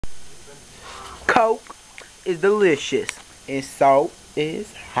Coke is delicious, and so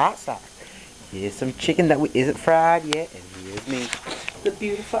is hot sauce. Here's some chicken that isn't fried yet, and here's me, the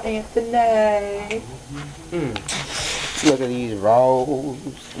beautiful Anthony. Look at these rolls.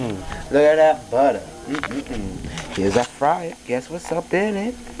 Look at that butter. Here's a fryer. Guess what's up in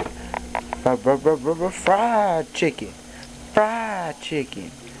it? Fried chicken. Fried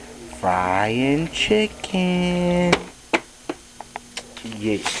chicken. Frying chicken.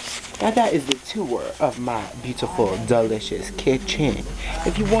 Yeah. Now that is the tour of my beautiful, delicious kitchen.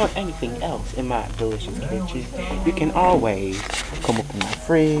 If you want anything else in my delicious kitchen, you can always come up in my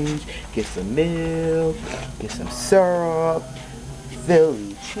fridge, get some milk, get some syrup,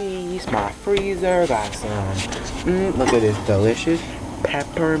 Philly cheese, my freezer, got some, look at this delicious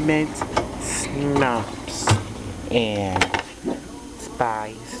peppermint schnapps and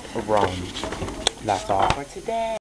spiced rum. That's all for today.